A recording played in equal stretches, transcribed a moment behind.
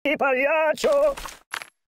Avanti, pagliaccio!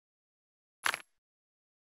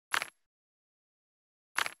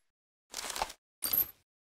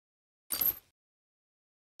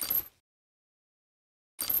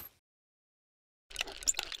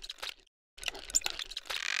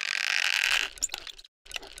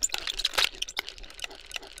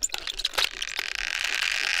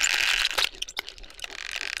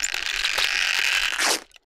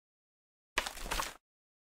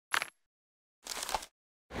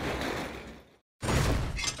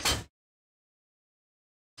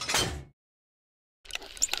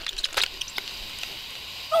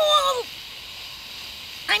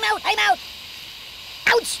 I'm out! I'm out!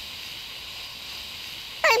 Ouch!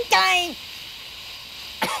 I'm dying!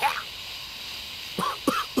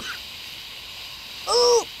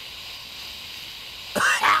 Ooh!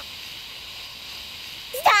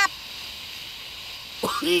 Stop!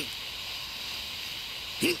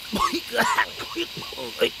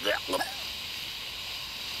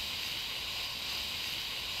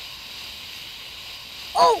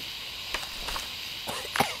 Oh!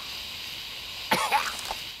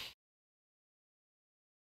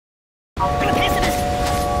 I'm a pacifist!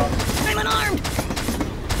 I'm unarmed!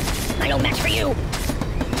 I don't match for you!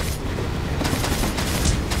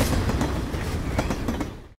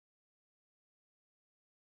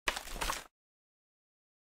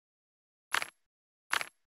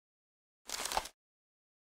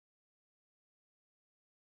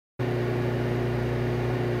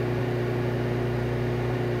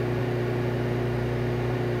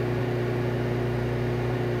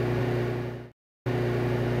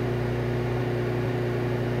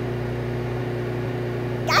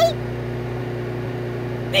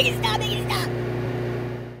 Make it stop! Make it stop!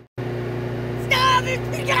 Stop it!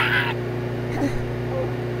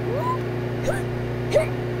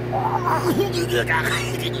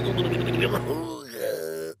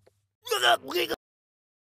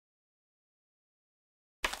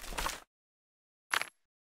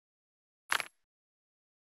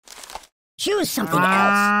 Choose something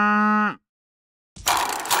else.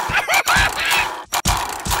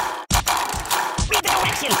 Read the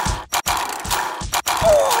directions!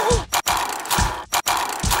 Oh!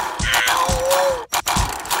 Ow!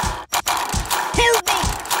 Help me!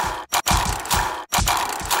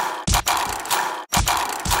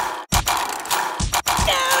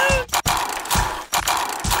 No!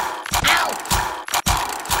 Ow!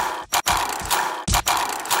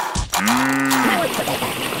 Now let's put that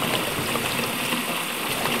back.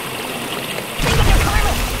 Think of your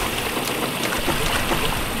karma!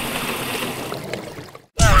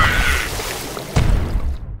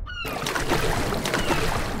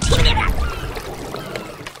 Give me that!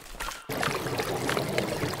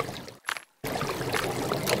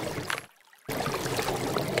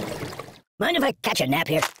 Mind if I catch a nap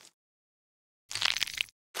here?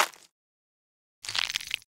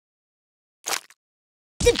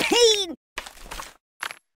 The pain!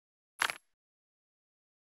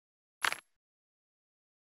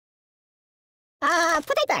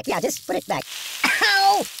 Put it back. Yeah, just put it back.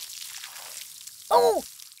 Ow! Oh!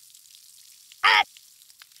 Ah!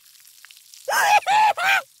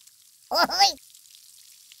 Oy!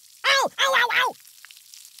 Ow! Ow! Ow!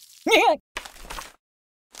 Ow!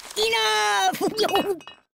 Enough! Stop!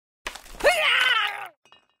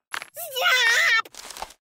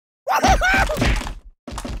 Oh,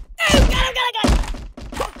 got him!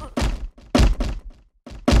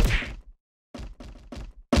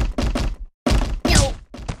 No!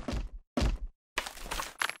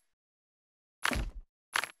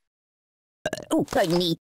 Oh, pardon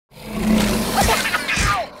me.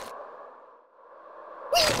 Ow!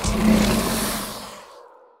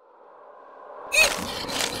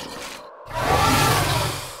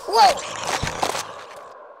 Whoa!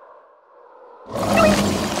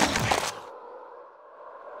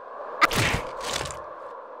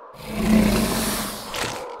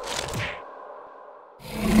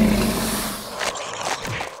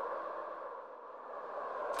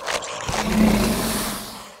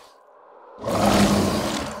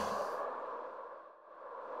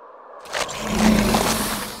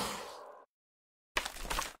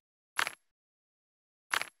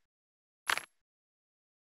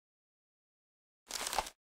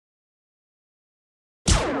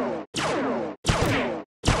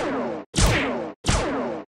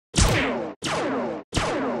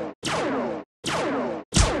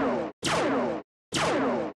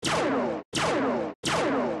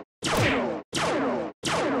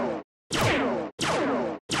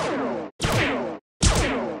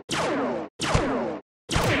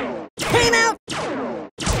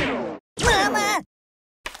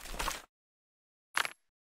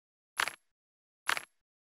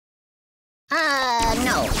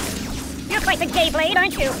 No. You're quite the gay blade,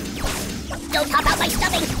 aren't you? Don't talk about my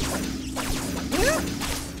stuffing!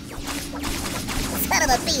 Son of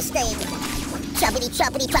a bee sting! Choppity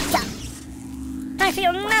choppity chop chop! I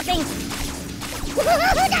feel nothing.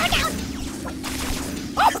 Down!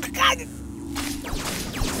 Oh, God!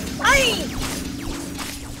 Aye!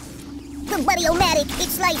 The Buddy-O-Matic, it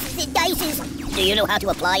slices, it dices. Do you know how to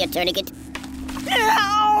apply a tourniquet?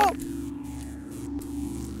 No!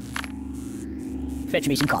 Fetch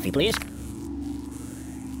me some coffee, please.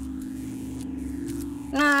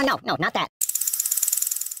 No, not that.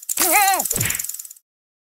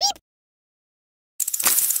 Beep!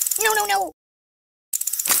 No!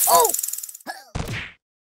 Oh!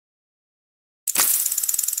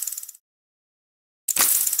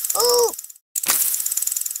 Ooh!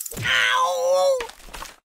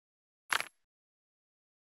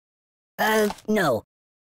 Ow! No.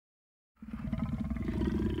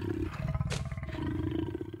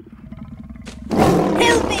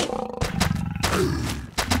 Help me!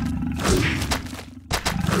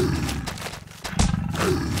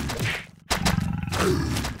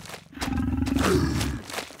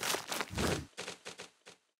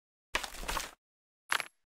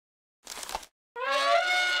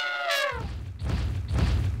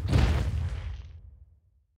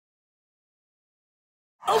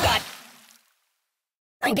 Oh, God!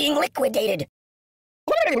 I'm being liquidated!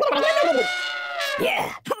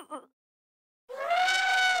 Yeah.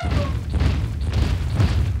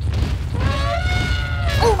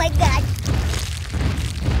 Oh, my God!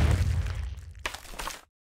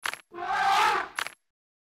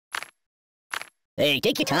 Hey,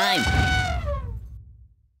 take your time.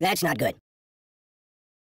 That's not good.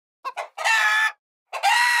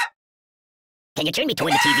 Can you turn me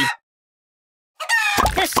toward the TV?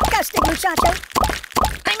 Disgusting, muchacho!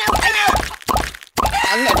 I'm out!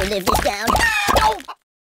 I'll never live this down. No!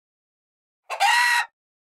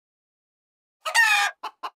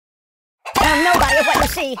 Tell nobody of what you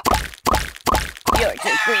see. You're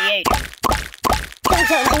too creative. Don't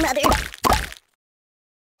tell my mother.